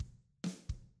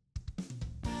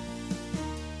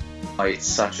It's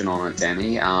such an honour,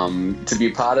 Danny, to be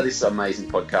a part of this amazing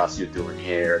podcast you're doing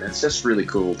here. And it's just really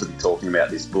cool to be talking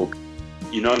about this book.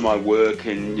 You know my work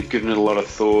and you've given it a lot of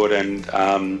thought, and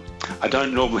I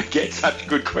don't normally get such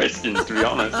good questions, to be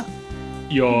honest.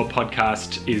 Your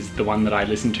podcast is the one that I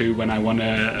listen to when I want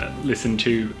to listen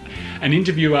to an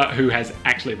interviewer who has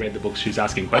actually read the books she's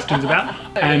asking questions about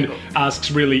and asks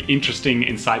really interesting,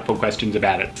 insightful questions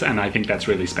about it. And I think that's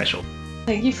really special.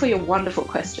 Thank you for your wonderful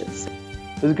questions.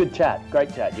 It was a good chat,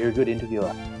 great chat. You're a good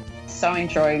interviewer. So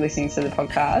enjoy listening to the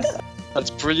podcast. That's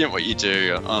brilliant what you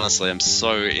do. Honestly, I'm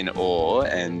so in awe,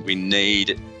 and we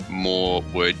need more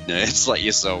word nerds like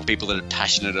yourself, people that are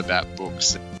passionate about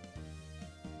books.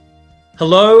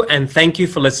 Hello, and thank you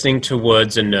for listening to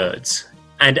Words and Nerds.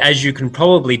 And as you can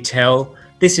probably tell,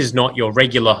 this is not your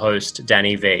regular host,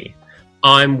 Danny V.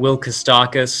 I'm Will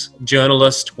Kostakis,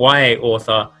 journalist, YA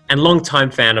author, and longtime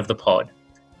fan of the pod.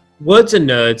 Words and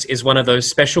Nerds is one of those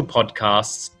special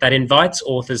podcasts that invites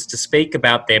authors to speak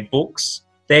about their books,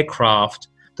 their craft,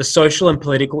 the social and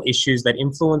political issues that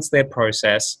influence their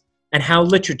process, and how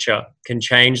literature can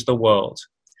change the world.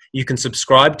 You can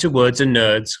subscribe to Words and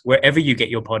Nerds wherever you get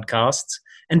your podcasts,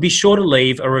 and be sure to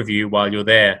leave a review while you're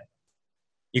there.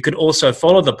 You can also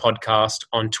follow the podcast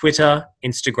on Twitter,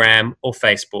 Instagram, or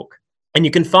Facebook. And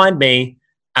you can find me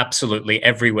absolutely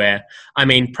everywhere. I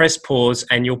mean, press pause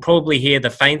and you'll probably hear the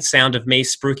faint sound of me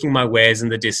spruiking my wares in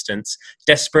the distance,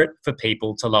 desperate for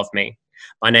people to love me.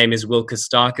 My name is Will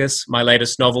Kostakis. My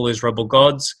latest novel is Rebel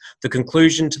Gods, the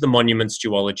conclusion to the Monuments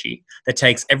duology that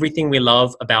takes everything we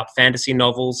love about fantasy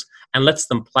novels and lets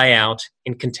them play out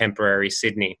in contemporary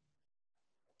Sydney.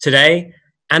 Today,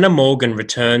 Anna Morgan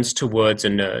returns to Words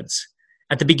and Nerds.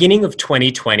 At the beginning of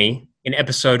 2020, in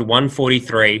episode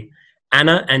 143,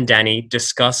 Anna and Danny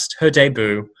discussed her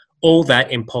debut, All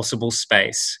That Impossible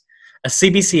Space, a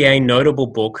CBCA notable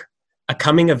book, a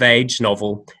coming-of-age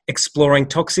novel exploring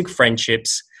toxic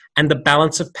friendships and the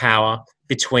balance of power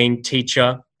between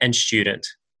teacher and student.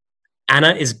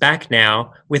 Anna is back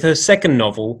now with her second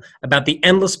novel about the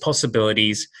endless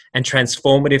possibilities and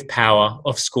transformative power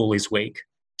of School is Weak,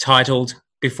 titled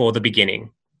Before the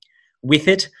Beginning. With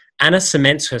it, Anna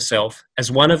cements herself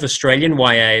as one of Australian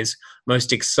YA's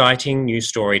most exciting new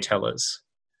storytellers.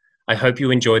 I hope you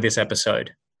enjoy this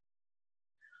episode.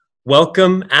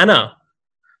 Welcome, Anna.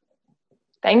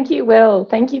 Thank you, Will.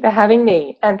 Thank you for having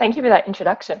me, and thank you for that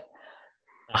introduction.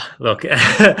 Look,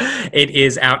 it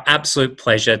is our absolute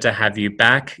pleasure to have you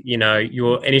back. You know,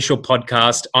 your initial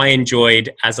podcast I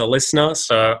enjoyed as a listener,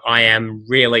 so I am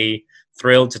really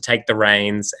thrilled to take the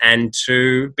reins and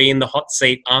to be in the hot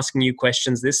seat asking you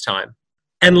questions this time.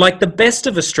 And like the best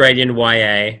of Australian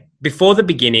YA, Before the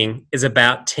Beginning is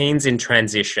about teens in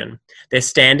transition. They're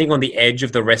standing on the edge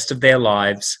of the rest of their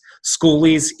lives.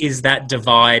 Schoolies is that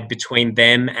divide between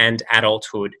them and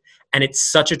adulthood, and it's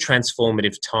such a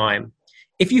transformative time.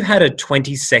 If you had a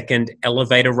 20-second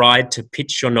elevator ride to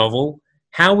pitch your novel,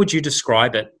 how would you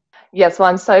describe it? Yes, well,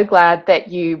 I'm so glad that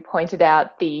you pointed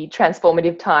out the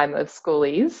transformative time of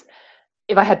Schoolies.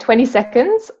 If I had 20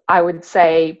 seconds, I would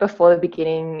say Before the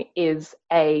Beginning is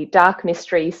a dark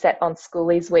mystery set on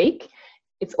Schoolies Week.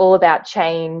 It's all about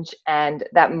change and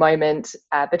that moment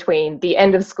between the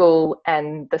end of school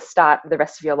and the start of the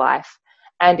rest of your life.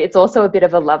 And it's also a bit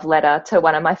of a love letter to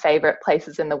one of my favourite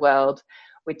places in the world,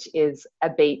 which is a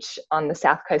beach on the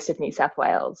south coast of New South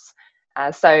Wales.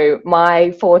 So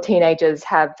my 4 teenagers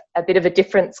have a bit of a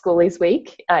different Schoolies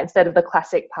Week. Instead of the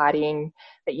classic partying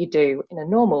that you do in a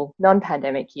normal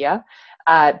non-pandemic year,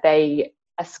 they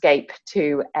escape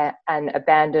to an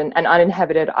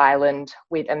uninhabited island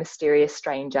with a mysterious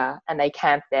stranger, and they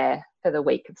camp there for the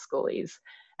week of Schoolies.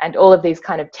 And all of these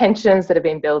kind of tensions that have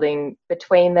been building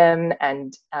between them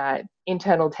and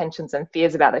internal tensions and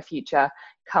fears about the future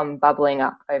come bubbling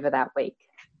up over that week.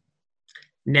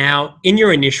 Now, in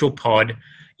your initial pod,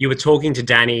 you were talking to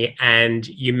Danny and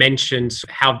you mentioned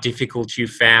how difficult you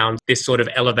found this sort of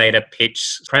elevator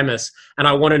pitch premise. And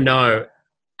I want to know,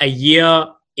 a year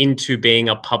into being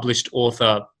a published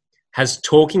author, has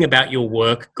talking about your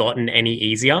work gotten any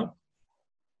easier?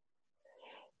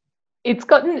 It's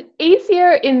gotten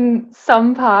easier in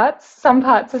some parts. Some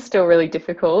parts are still really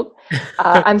difficult.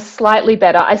 I'm slightly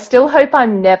better. I still hope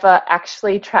I'm never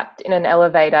actually trapped in an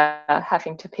elevator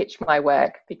having to pitch my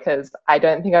work, because I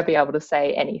don't think I'd be able to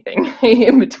say anything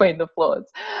in between the floors.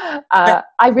 I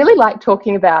really like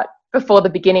talking about Before the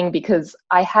Beginning because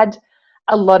I had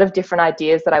a lot of different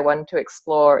ideas that I wanted to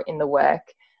explore in the work.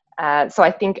 So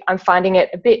I think I'm finding it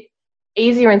a bit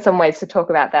easier in some ways to talk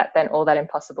about that than All That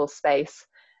Impossible Space.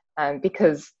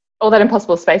 Because All That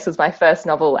Impossible Space was my first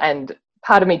novel, and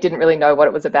part of me didn't really know what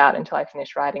it was about until I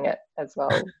finished writing it as well.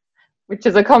 which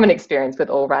is a common experience with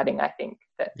all writing, I think,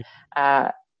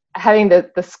 that having the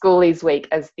Schoolies Week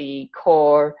as the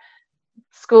core,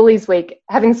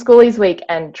 having Schoolies Week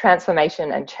and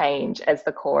transformation and change as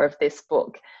the core of this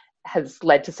book has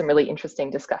led to some really interesting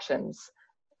discussions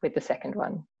with the second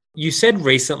one. You said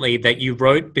recently that you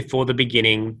wrote before the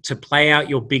beginning to play out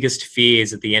your biggest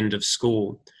fears at the end of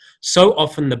school. So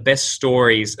often the best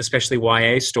stories, especially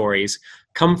YA stories,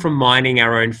 come from mining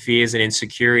our own fears and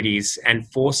insecurities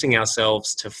and forcing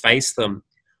ourselves to face them.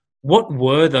 What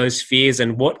were those fears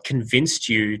and what convinced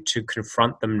you to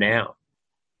confront them now?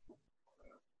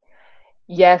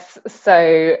 Yes,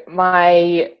 so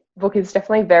my book is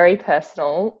definitely very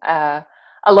personal.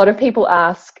 A lot of people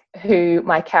ask who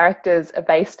my characters are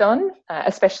based on,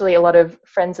 especially a lot of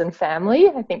friends and family,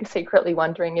 I think secretly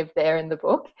wondering if they're in the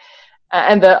book.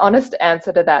 And the honest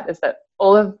answer to that is that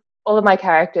all of my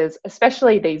characters,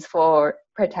 especially these 4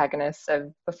 protagonists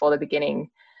of Before the Beginning,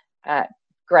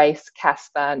 Grace,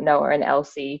 Casper, Noah, and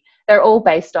Elsie, they're all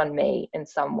based on me in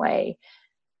some way.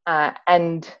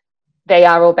 And they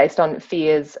are all based on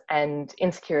fears and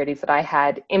insecurities that I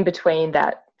had in between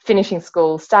that finishing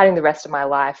school, starting the rest of my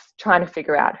life, trying to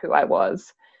figure out who I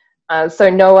was. So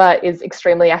Noah is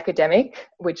extremely academic,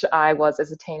 which I was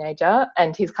as a teenager,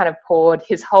 and he's kind of poured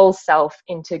his whole self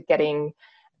into getting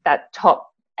that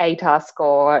top ATAR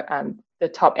score, the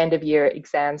top end of year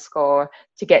exam score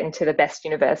to get into the best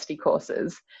university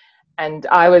courses. And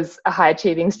I was a high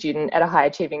achieving student at a high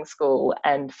achieving school.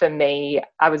 And for me,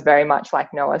 I was very much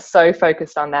like Noah, so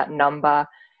focused on that number,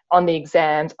 on the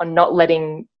exams, on not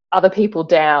letting other people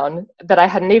down, that I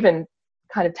hadn't even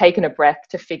kind of taken a breath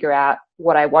to figure out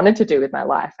what I wanted to do with my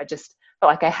life. I just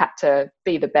felt like I had to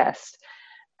be the best.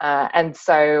 And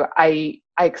so I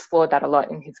explored that a lot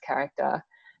in his character.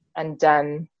 And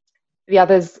the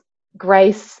others,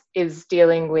 Grace is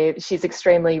dealing with, she's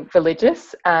extremely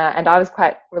religious, and I was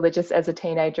quite religious as a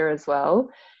teenager as well.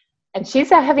 And she's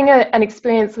having an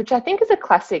experience, which I think is a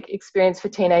classic experience for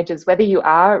teenagers, whether you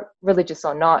are religious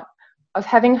or not, of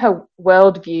having her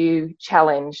worldview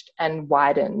challenged and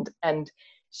widened. And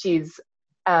she's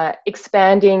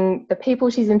expanding the people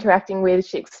she's interacting with.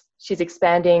 She's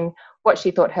expanding what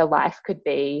she thought her life could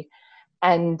be.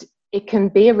 And it can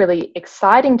be a really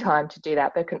exciting time to do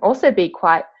that, but it can also be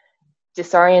quite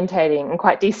disorientating and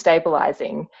quite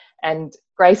destabilizing. And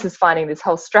Grace is finding this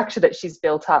whole structure that she's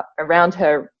built up around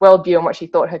her worldview and what she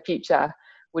thought her future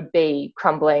would be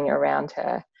crumbling around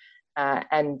her.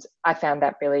 And I found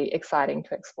that really exciting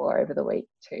to explore over the week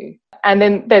too. And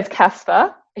then there's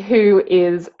Casper, who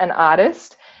is an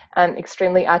artist and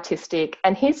extremely artistic,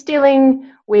 and he's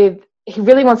dealing with, he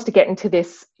really wants to get into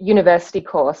this university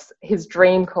course, his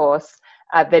dream course,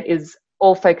 that is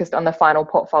all focused on the final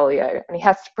portfolio, and he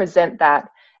has to present that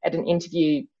at an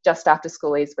interview just after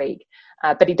Schoolies Week,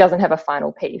 but he doesn't have a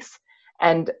final piece.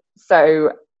 And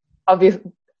so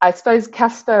obviously, I suppose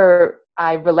Casper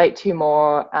I relate to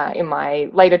more in my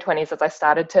later 20s as I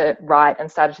started to write and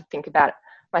started to think about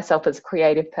myself as a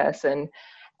creative person.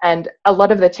 And a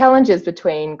lot of the challenges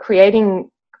between creating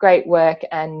great work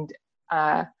and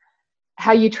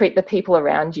how you treat the people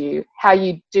around you, how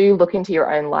you do look into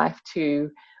your own life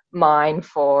to mine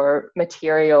for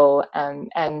material, and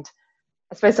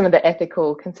I suppose some of the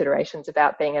ethical considerations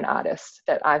about being an artist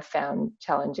that I've found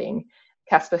challenging.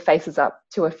 Casper faces up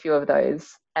to a few of those,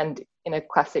 and in a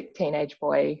classic teenage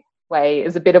boy way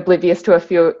is a bit oblivious to a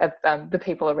few of the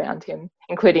people around him,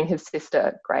 including his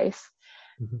sister, Grace.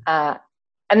 Mm-hmm.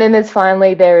 And then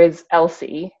there is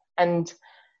Elsie, and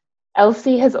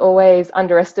Elsie has always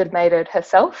underestimated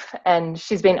herself, and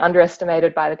she's been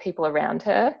underestimated by the people around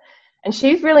her. And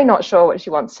she's really not sure what she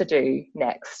wants to do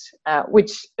next,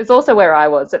 which is also where I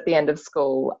was at the end of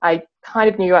school. I kind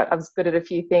of knew I was good at a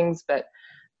few things, but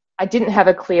I didn't have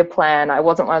a clear plan. I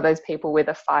wasn't one of those people with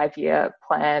a 5-year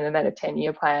plan and then a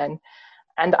 10-year plan.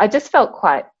 And I just felt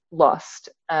quite lost,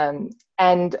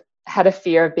 and had a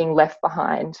fear of being left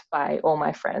behind by all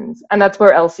my friends. And that's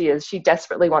where Elsie is. She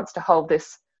desperately wants to hold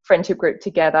this friendship group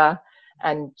together,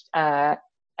 and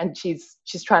she's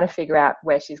trying to figure out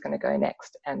where she's going to go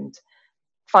next, and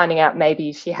finding out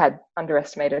maybe she had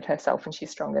underestimated herself and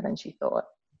she's stronger than she thought.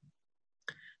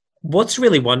 What's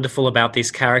really wonderful about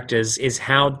these characters is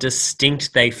how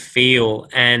distinct they feel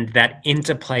and that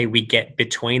interplay we get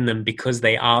between them because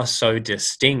they are so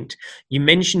distinct. You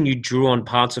mentioned you drew on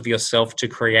parts of yourself to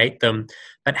create them,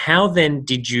 but how then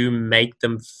did you make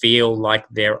them feel like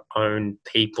their own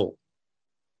people?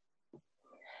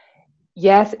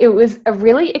 Yes, it was a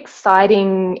really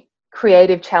exciting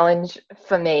creative challenge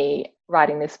for me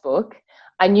writing this book.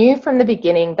 I knew from the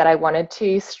beginning that I wanted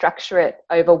to structure it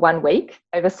over 1 week,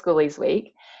 over Schoolies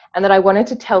Week, and that I wanted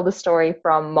to tell the story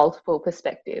from multiple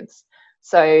perspectives.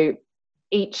 So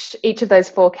each of those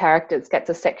 4 characters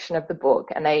gets a section of the book,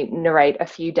 and they narrate a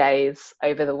few days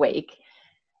over the week.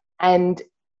 And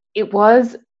it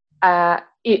was,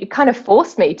 it kind of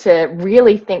forced me to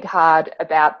really think hard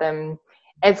about them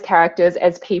as characters,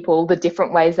 as people, the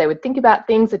different ways they would think about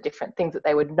things, the different things that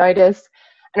they would notice.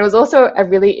 And it was also a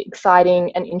really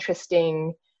exciting and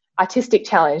interesting artistic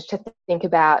challenge to think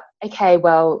about, okay,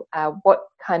 well, what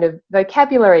kind of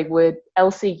vocabulary would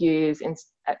Elsie use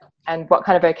and what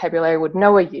kind of vocabulary would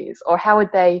Noah use? Or how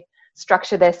would they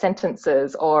structure their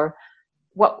sentences? Or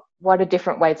what are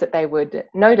different ways that they would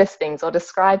notice things or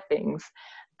describe things?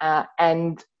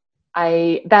 And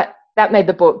that made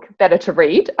the book better to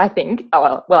read, I think.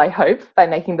 Well, I hope, by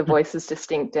making the voices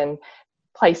distinct and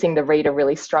placing the reader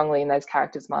really strongly in those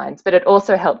characters' minds. But it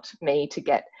also helped me to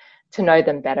get to know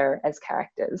them better as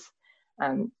characters.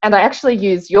 And I actually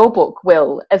used your book,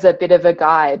 Will, as a bit of a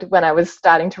guide when I was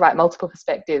starting to write multiple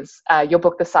perspectives. Your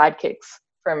book, The Sidekicks,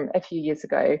 from a few years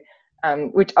ago,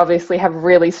 which obviously have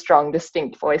really strong,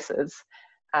 distinct voices.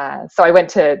 So I went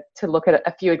to look at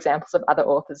a few examples of other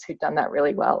authors who'd done that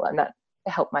really well, and that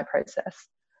helped my process.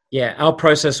 Yeah, our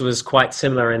process was quite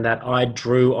similar in that I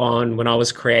drew on, when I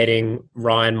was creating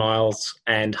Ryan, Miles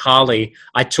and Harley,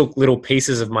 I took little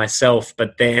pieces of myself,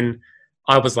 but then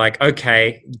I was like,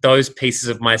 okay, those pieces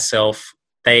of myself,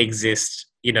 they exist,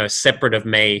 separate of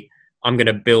me. I'm going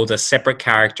to build a separate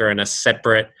character and a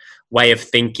separate way of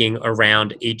thinking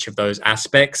around each of those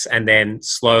aspects. And then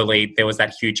slowly there was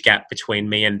that huge gap between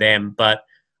me and them. But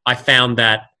I found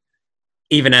that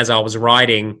even as I was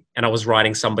writing, and I was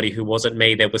writing somebody who wasn't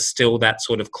me, there was still that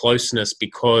sort of closeness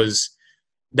because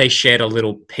they shared a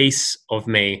little piece of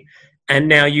me. And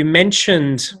now you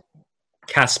mentioned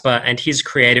Caspar and his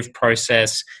creative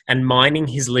process and mining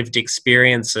his lived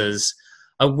experiences.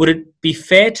 Would it be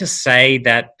fair to say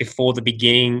that Before the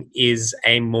Beginning is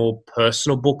a more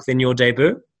personal book than your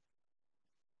debut?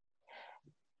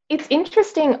 It's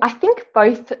interesting. I think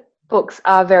both books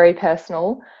are very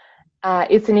personal.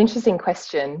 It's an interesting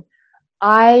question.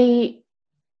 I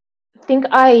think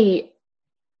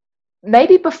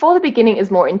maybe Before the Beginning is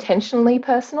more intentionally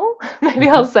personal. Maybe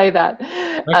I'll say that.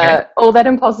 Okay. All That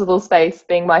Impossible Space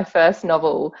being my first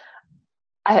novel,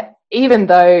 even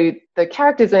though the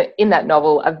characters in that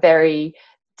novel are very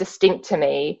distinct to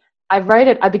me,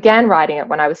 I began writing it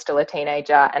when I was still a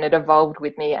teenager, and it evolved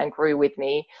with me and grew with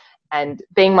me. And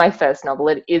being my first novel,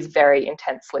 it is very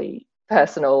intensely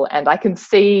personal, and I can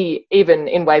see, even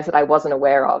in ways that I wasn't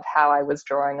aware of, how I was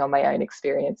drawing on my own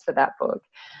experience for that book.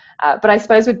 But I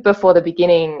suppose with Before the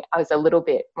Beginning, I was a little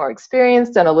bit more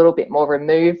experienced and a little bit more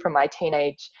removed from my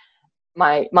teenage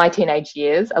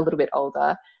years, a little bit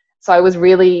older. So I was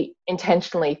really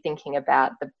intentionally thinking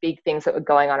about the big things that were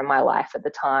going on in my life at the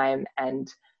time,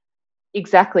 and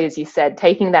exactly as you said,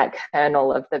 taking that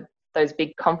kernel of those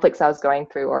big conflicts I was going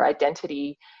through, or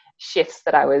identity shifts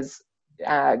that I was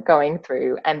going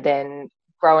through, and then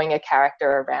growing a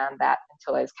character around that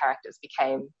until those characters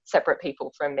became separate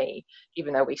people from me,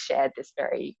 even though we shared this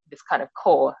kind of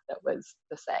core that was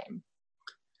the same.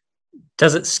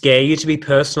 Does it scare you to be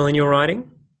personal in your writing?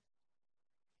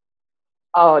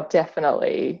 Oh,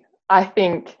 definitely. I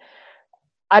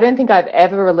don't think I've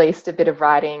ever released a bit of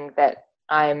writing that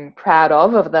I'm proud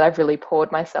of, or that I've really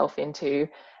poured myself into,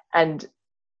 and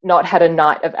not had a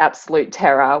night of absolute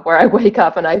terror where I wake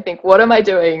up and I think, what am I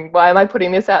doing? Why am I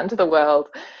putting this out into the world?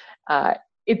 I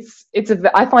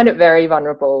find it very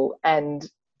vulnerable and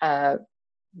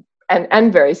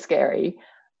very scary,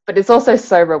 but it's also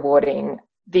so rewarding.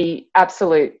 The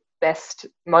absolute best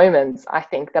moments, I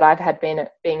think, that I've had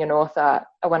being an author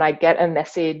are when I get a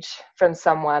message from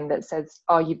someone that says,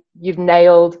 oh, you've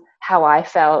nailed how I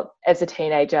felt as a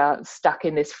teenager, stuck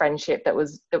in this friendship that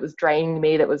was draining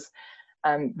me, that was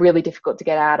really difficult to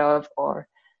get out of, or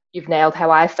you've nailed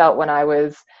how I felt when I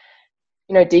was,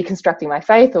 deconstructing my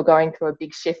faith or going through a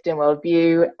big shift in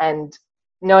worldview. And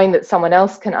knowing that someone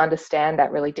else can understand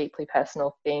that really deeply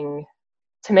personal thing,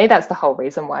 to me, that's the whole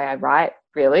reason why I write,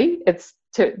 really. It's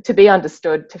to be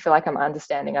understood, to feel like I'm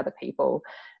understanding other people.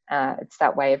 It's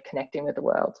that way of connecting with the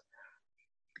world.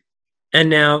 And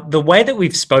now, the way that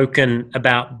we've spoken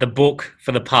about the book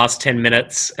for the past 10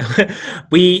 minutes,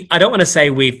 I don't want to say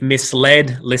we've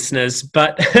misled listeners,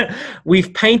 but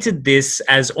we've painted this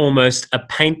as almost a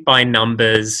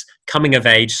paint-by-numbers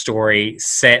coming-of-age story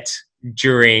set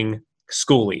during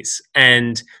schoolies.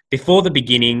 And Before the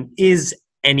Beginning is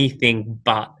anything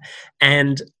but.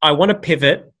 And I want to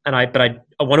pivot, but I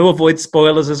want to avoid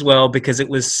spoilers as well, because it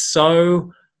was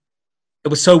so it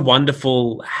was so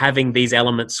wonderful having these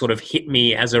elements sort of hit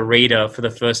me as a reader for the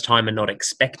first time and not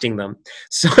expecting them.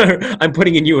 So I'm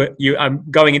I'm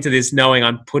going into this knowing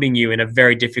I'm putting you in a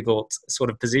very difficult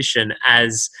sort of position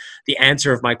as the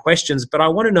answer of my questions. But I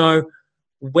want to know,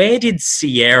 where did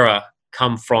Sierra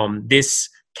come from? This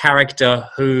character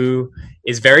who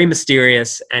is very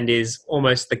mysterious and is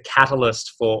almost the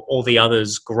catalyst for all the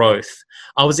others' growth.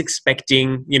 I was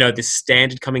expecting, this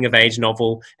standard coming of age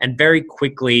novel, and very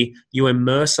quickly you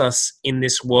immerse us in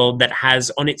this world that has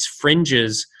on its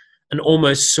fringes an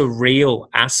almost surreal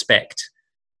aspect.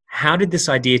 How did this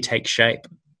idea take shape?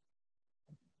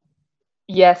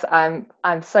 Yes, I'm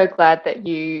so glad that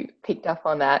you picked up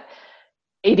on that.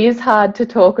 It is hard to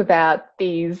talk about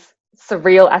these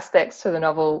surreal aspects to the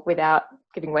novel without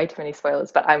giving way too many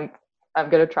spoilers, but I'm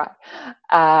going to try.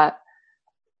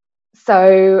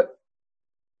 So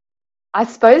I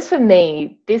suppose for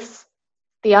me,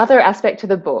 the other aspect to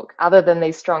the book, other than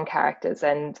these strong characters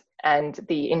and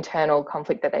the internal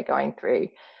conflict that they're going through,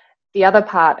 the other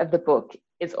part of the book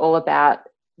is all about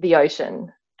the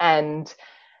ocean. And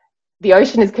the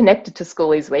ocean is connected to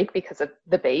Schoolies Week because of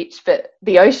the beach, but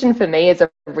the ocean for me is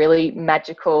a really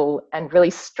magical and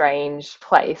really strange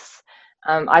place.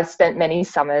 I've spent many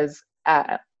summers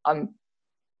at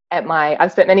my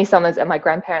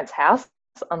grandparents' house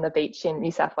on the beach in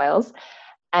New South Wales,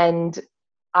 and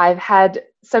I've had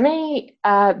so many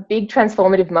big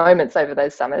transformative moments over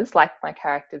those summers, like my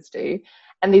characters do,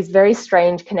 and these very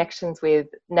strange connections with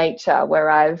nature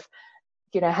where I've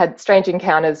had strange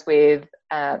encounters with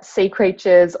sea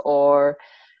creatures, or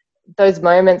those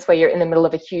moments where you're in the middle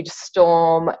of a huge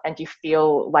storm and you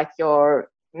feel like you're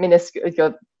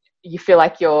minuscule, you feel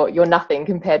like you're nothing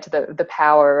compared to the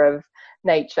power of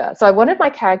nature. So I wanted my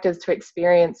characters to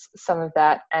experience some of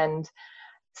that. And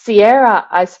Sierra,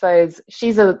 I suppose,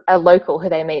 she's a local who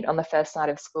they meet on the first night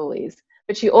of Schoolies,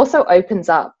 but she also opens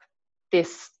up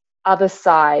this other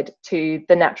side to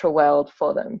the natural world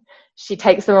for them. She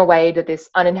takes them away to this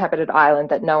uninhabited island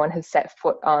that no one has set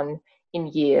foot on in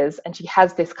years, and she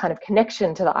has this kind of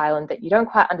connection to the island that you don't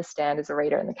quite understand as a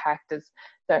reader, and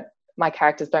my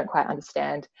characters don't quite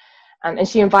understand. And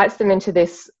she invites them into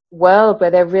this world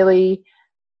where they're really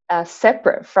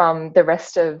separate from the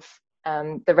rest of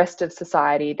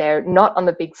society. They're not on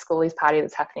the big Schoolies party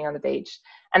that's happening on the beach,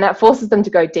 and that forces them to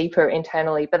go deeper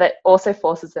internally, but that also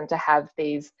forces them to have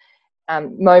these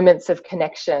moments of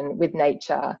connection with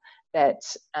nature that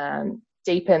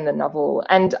deepen the novel.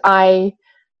 And I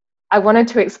wanted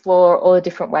to explore all the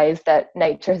different ways that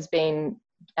nature has been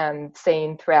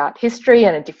seen throughout history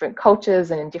and in different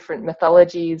cultures and in different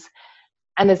mythologies.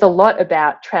 And there's a lot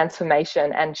about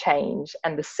transformation and change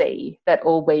and the sea that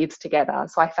all weaves together.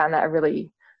 So I found that a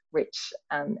really rich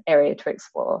area to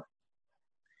explore.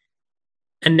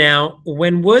 And now,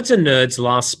 when Words and Nerds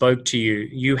last spoke to you,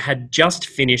 you had just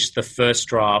finished the first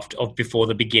draft of Before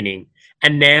the Beginning,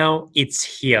 and now it's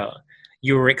here.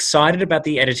 You were excited about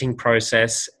the editing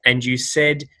process, and you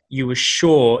said you were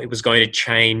sure it was going to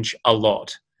change a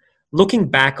lot. Looking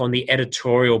back on the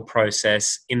editorial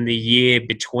process in the year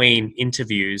between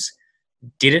interviews,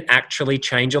 did it actually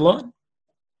change a lot?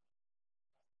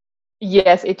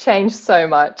 Yes, it changed so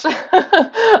much.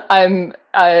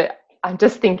 I'm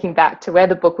just thinking back to where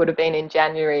the book would have been in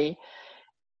January.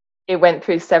 It went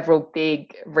through several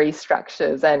big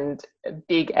restructures and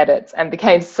big edits and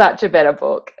became such a better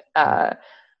book.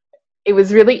 It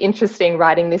was really interesting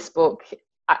writing this book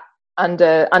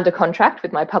under contract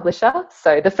with my publisher.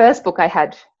 So the first book I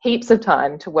had heaps of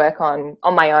time to work on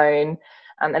my own,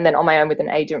 and then on my own with an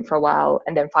agent for a while,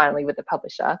 and then finally with the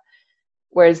publisher.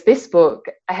 Whereas this book,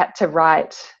 I had to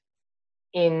write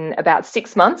in about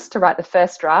 6 months to write the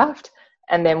first draft,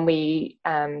 and then we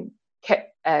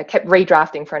kept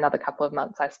redrafting for another couple of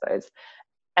months, I suppose.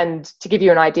 And to give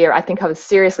you an idea, I think I was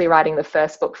seriously writing the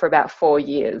first book for about 4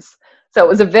 years. So it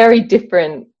was a very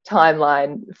different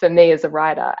timeline for me as a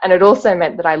writer. And it also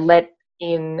meant that I let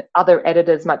in other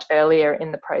editors much earlier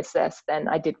in the process than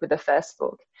I did with the first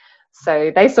book. So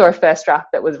they saw a first draft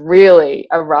that was really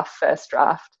a rough first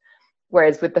draft,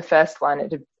 whereas with the first one,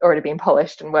 it had already been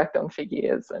polished and worked on for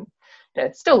years, and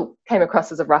it still came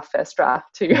across as a rough first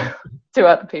draft to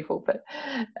other people, but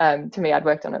to me, I'd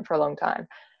worked on it for a long time.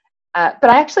 But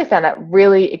I actually found that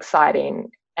really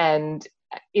exciting, and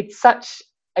it's such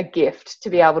a gift to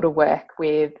be able to work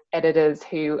with editors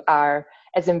who are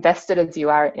as invested as you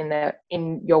are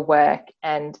in your work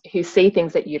and who see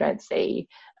things that you don't see.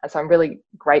 So I'm really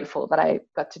grateful that I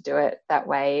got to do it that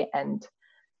way. And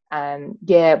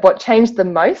what changed the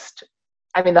most,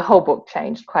 I mean, the whole book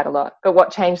changed quite a lot, but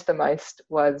what changed the most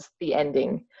was the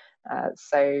ending.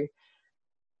 So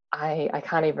I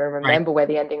can't even remember where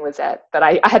the ending was at, but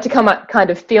I had to come up, kind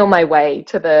of feel my way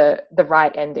to the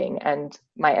right ending, and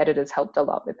my editors helped a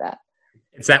lot with that.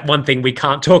 It's that one thing we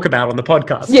can't talk about on the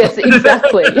podcast. Yes,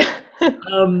 exactly.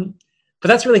 But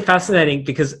that's really fascinating,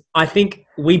 because I think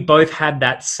we both had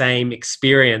that same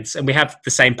experience, and we have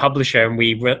the same publisher, and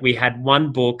we had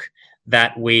one book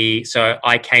that so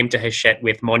I came to Hachette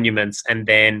with Monuments, and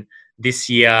then this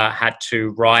year had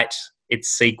to write its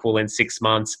sequel in 6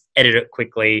 months, edit it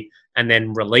quickly, and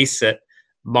then release it.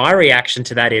 My reaction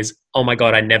to that is, oh my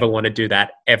God, I never want to do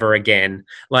that ever again.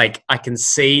 Like, I can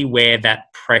see where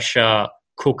that pressure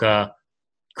cooker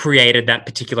created that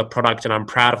particular product, and I'm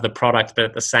proud of the product, but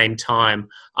at the same time,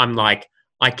 I'm like,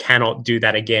 I cannot do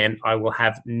that again. I will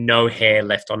have no hair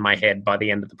left on my head by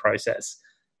the end of the process.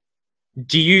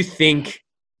 Do you think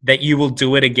that you will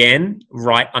do it again,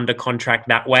 right under contract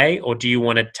that way, or do you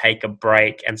want to take a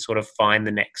break and sort of find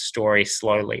the next story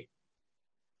slowly?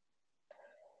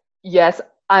 Yes,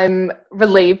 I'm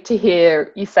relieved to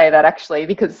hear you say that, actually,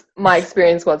 because my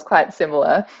experience was quite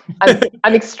similar.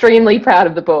 I'm extremely proud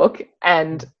of the book,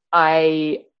 and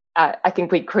I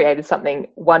think we created something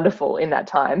wonderful in that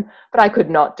time, but I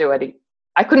could not do it.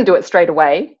 I couldn't do it straight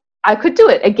away. I could do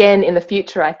it again in the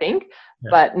future, I think,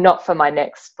 but not for my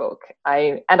next book.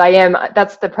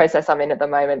 That's the process I'm in at the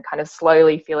moment, kind of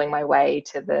slowly feeling my way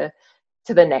to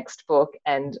the next book,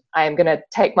 and I am going to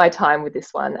take my time with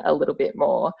this one a little bit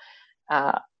more.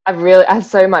 I have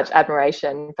so much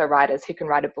admiration for writers who can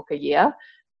write a book a year.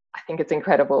 I think it's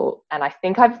incredible, and I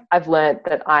think I've learned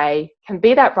that I can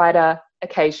be that writer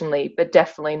occasionally, but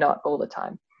definitely not all the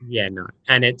time. Yeah, no,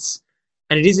 and it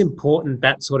is important,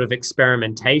 that sort of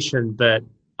experimentation. But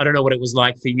I don't know what it was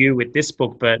like for you with this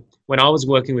book, but when I was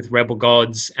working with Rebel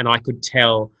Gods, and I could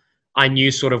tell, I knew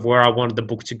sort of where I wanted the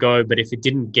book to go, but if it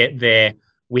didn't get there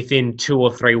within 2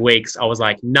 or 3 weeks, I was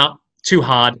like, nah, too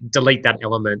hard, delete that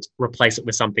element, replace it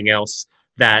with something else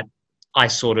that I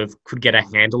sort of could get a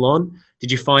handle on.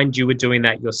 Did you find you were doing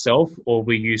that yourself, or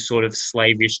were you sort of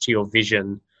slavish to your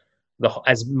vision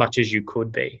as much as you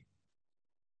could be?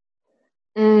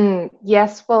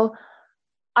 Yes, well,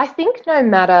 I think no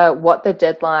matter what the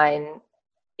deadline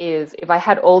is, if I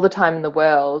had all the time in the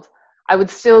world, I would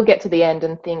still get to the end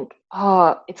and think,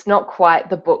 oh, it's not quite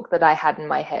the book that I had in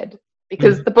my head.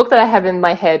 Because the book that I have in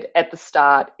my head at the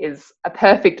start is a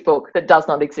perfect book that does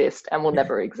not exist and will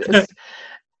never exist.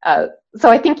 So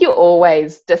I think you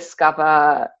always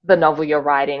discover the novel you're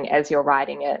writing as you're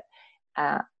writing it.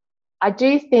 I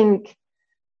do think,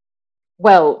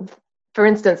 well, for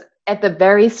instance, at the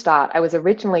very start, I was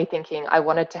originally thinking I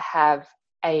wanted to have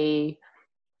a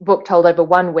book told over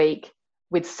 1 week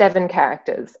with 7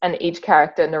 characters, and each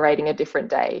character narrating a different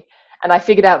day. And I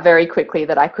figured out very quickly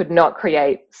that I could not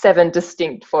create 7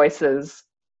 distinct voices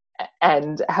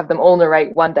and have them all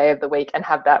narrate one day of the week and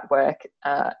have that work,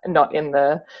 not in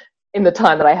the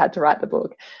time that I had to write the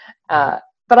book.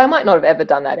 But I might not have ever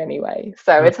done that anyway.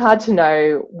 So it's hard to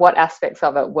know what aspects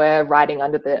of it were writing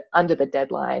under the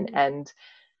deadline, and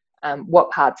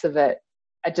what parts of it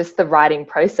are just the writing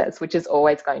process, which is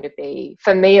always going to be,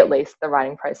 for me at least, the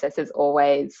writing process is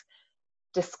always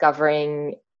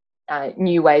discovering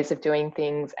new ways of doing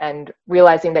things and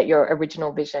realizing that your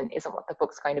original vision isn't what the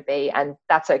book's going to be, and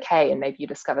that's okay, and maybe you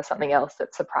discover something else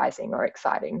that's surprising or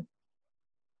exciting.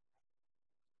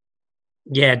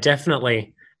 Yeah,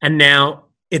 definitely. And now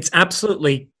it's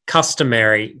absolutely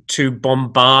customary to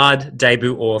bombard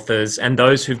debut authors and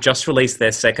those who've just released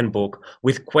their second book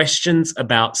with questions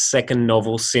about second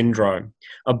novel syndrome,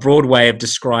 a broad way of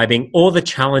describing all the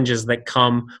challenges that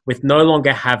come with no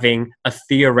longer having a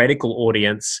theoretical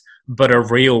audience, but a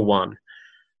real one.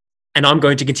 And I'm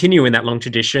going to continue in that long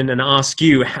tradition and ask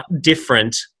you how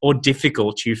different or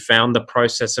difficult you found the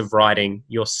process of writing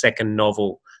your second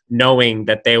novel, knowing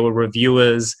that there were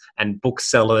reviewers and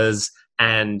booksellers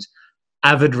and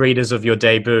avid readers of your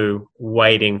debut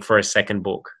waiting for a second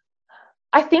book.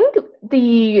 I think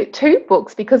the 2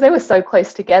 books, because they were so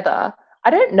close together, I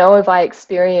don't know if I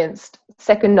experienced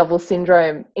second novel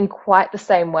syndrome in quite the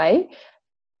same way.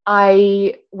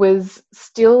 I was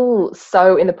still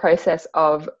so in the process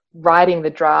of writing the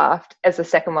draft as the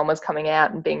second one was coming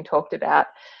out and being talked about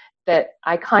that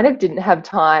I kind of didn't have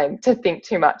time to think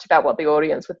too much about what the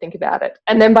audience would think about it.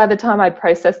 And then by the time I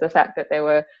processed the fact that there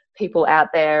were people out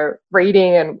there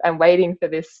reading and waiting for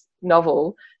this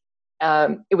novel,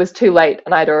 it was too late,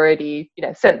 and I'd already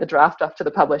sent the draft off to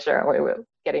the publisher, and we were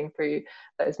getting through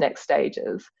those next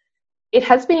stages. It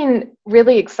has been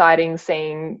really exciting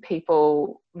seeing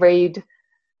people read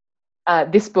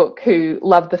this book who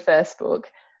loved the first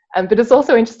book, but it's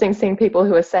also interesting seeing people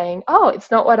who are saying, oh,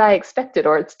 it's not what I expected,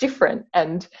 or it's different.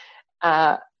 And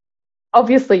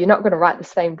obviously you're not going to write the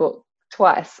same book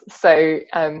twice. So,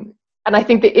 and I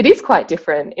think that it is quite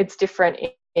different. It's different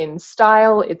in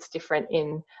style. It's different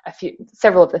in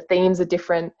several of the themes are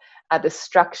different, the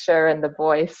structure and the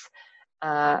voice.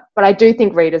 But I do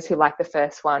think readers who like the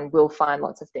first one will find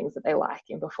lots of things that they like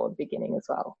in Before the Beginning as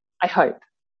well. I hope.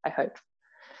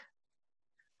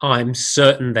 I'm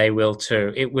certain they will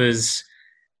too. It was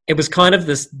kind of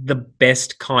the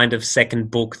best kind of second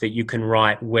book that you can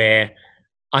write, where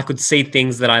I could see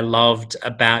things that I loved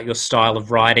about your style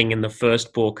of writing in the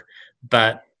first book,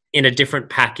 but in a different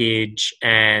package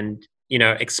and, you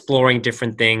know, exploring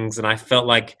different things. And I felt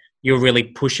like you're really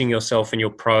pushing yourself in your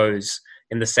prose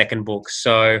in the second book.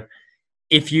 So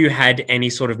if you had any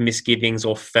sort of misgivings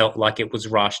or felt like it was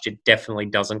rushed, it definitely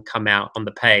doesn't come out on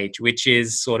the page, which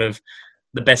is sort of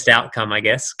the best outcome, I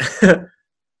guess.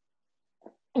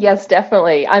 Yes,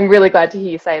 definitely. I'm really glad to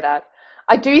hear you say that.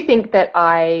 I do think that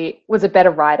I was a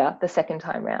better writer the second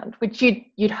time round, which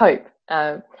you'd hope.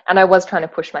 And I was trying to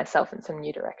push myself in some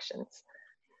new directions.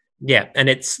 Yeah, and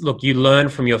look, you learn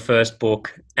from your first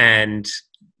book, and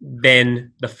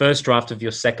then the first draft of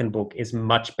your second book is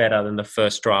much better than the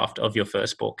first draft of your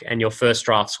first book, and your first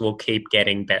drafts will keep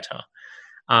getting better.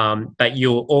 But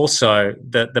you'll also,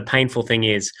 the painful thing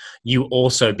is, you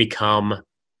also become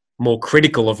more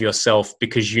critical of yourself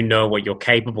because you know what you're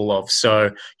capable of.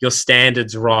 So your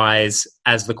standards rise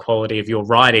as the quality of your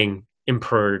writing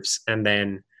improves. And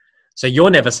then, so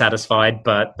you're never satisfied,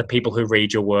 but the people who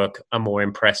read your work are more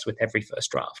impressed with every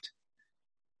first draft.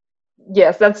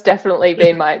 Yes, that's definitely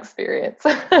been my experience.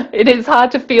 It is hard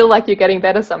to feel like you're getting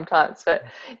better sometimes, but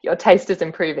your taste is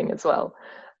improving as well.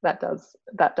 That does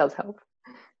help.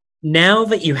 Now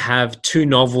that you have 2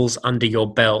 novels under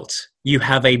your belt, you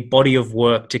have a body of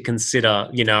work to consider,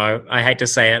 you know, I hate to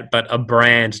say it, but a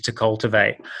brand to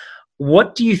cultivate.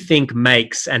 What do you think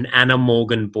makes an Anna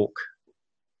Morgan book?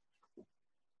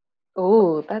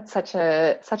 Oh, that's such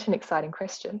an exciting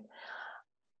question.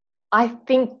 I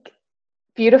think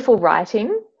beautiful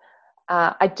writing.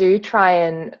 I do try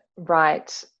and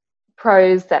write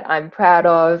prose that I'm proud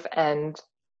of, and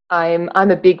I'm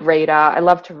a big reader. I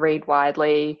love to read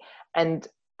widely, and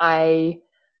I'm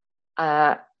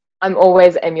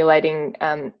always emulating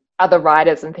other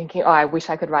writers and thinking, oh, I wish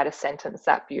I could write a sentence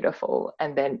that beautiful,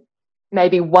 and then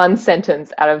maybe one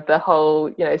sentence out of the whole,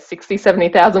 60,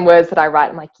 70,000 words that I write,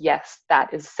 I'm like, yes,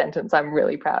 that is a sentence I'm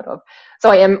really proud of.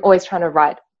 So I am always trying to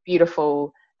write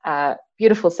beautiful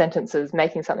sentences,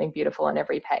 making something beautiful on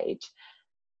every page.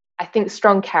 I think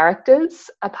strong characters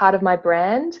are part of my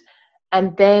brand,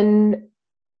 and then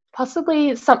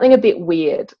possibly something a bit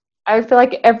weird. I feel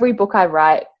like every book I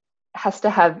write has to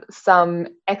have some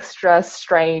extra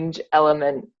strange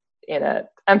element in it.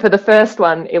 And for the first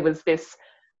one, it was this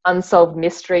unsolved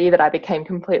mystery that I became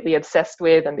completely obsessed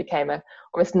with and became a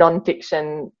almost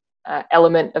non-fiction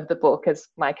element of the book as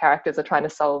my characters are trying to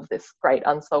solve this great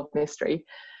unsolved mystery.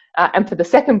 And for the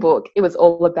second book, it was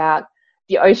all about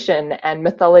the ocean and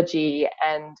mythology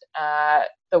and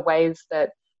the ways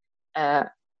that,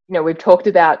 we've talked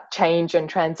about change and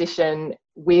transition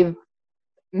with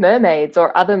mermaids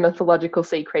or other mythological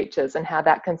sea creatures, and how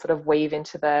that can sort of weave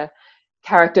into the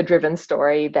character-driven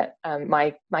story that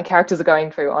my characters are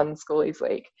going through on Schoolies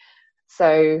Week.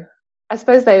 So I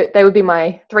suppose they would be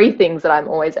my 3 things that I'm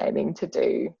always aiming to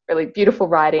do: really beautiful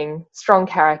writing, strong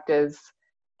characters,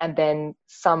 and then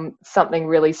something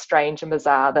really strange and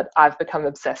bizarre that I've become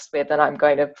obsessed with, and I'm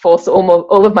going to force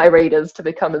all of my readers to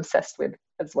become obsessed with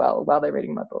as well while they're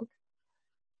reading my book.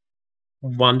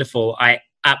 Wonderful. I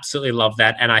absolutely love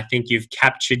that. And I think you've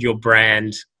captured your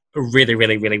brand really,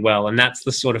 really, really well. And that's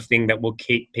the sort of thing that will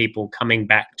keep people coming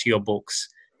back to your books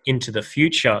into the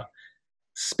future.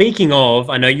 Speaking of,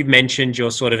 I know you've mentioned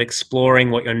you're sort of exploring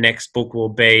what your next book will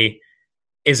be.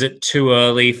 Is it too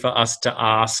early for us to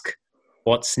ask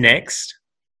what's next?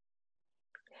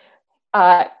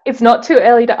 It's not too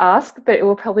early to ask, but it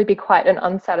will probably be quite an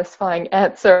unsatisfying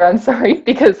answer, I'm sorry,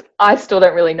 because I still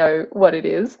don't really know what it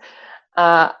is.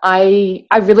 I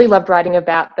really loved writing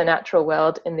about the natural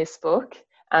world in this book.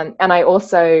 And I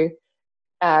also,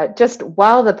 just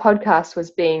while the podcast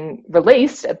was being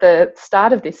released at the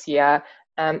start of this year,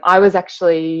 I was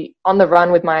actually on the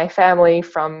run with my family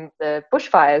from the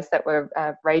bushfires that were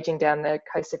raging down the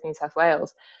coast of New South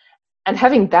Wales. And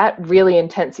having that really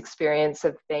intense experience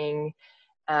of being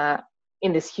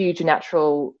in this huge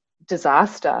natural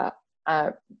disaster,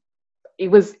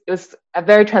 it was a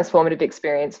very transformative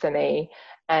experience for me,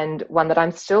 and one that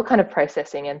I'm still kind of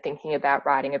processing and thinking about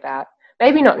writing about.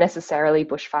 Maybe not necessarily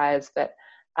bushfires, but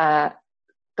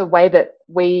the way that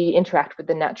we interact with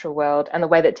the natural world and the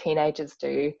way that teenagers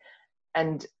do.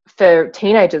 And for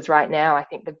teenagers right now, I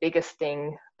think the biggest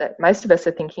thing that most of us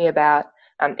are thinking about,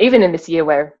 even in this year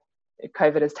where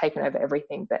COVID has taken over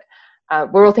everything, but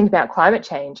we're all thinking about climate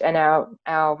change and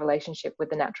our relationship with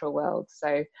the natural world.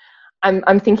 So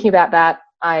I'm thinking about that.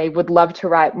 I would love to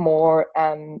write more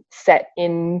set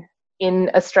in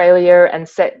Australia and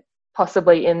set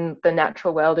possibly in the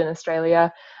natural world in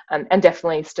Australia, and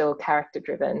definitely still character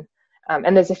driven.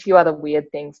 And there's a few other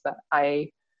weird things, but I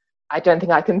don't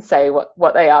think I can say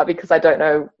what they are because I don't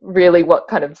know really what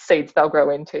kind of seeds they'll grow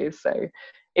into. So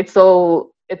it's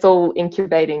all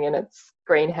incubating in its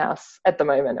greenhouse at the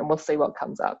moment, and we'll see what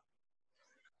comes up.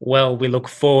 Well, we look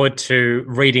forward to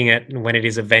reading it when it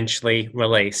is eventually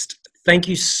released. Thank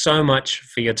you so much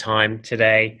for your time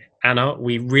today, Anna.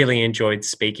 We really enjoyed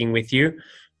speaking with you.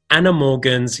 Anna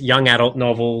Morgan's young adult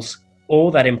novels,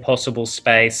 All That Impossible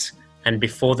Space and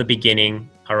Before the Beginning,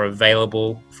 are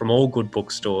available from all good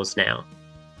bookstores now.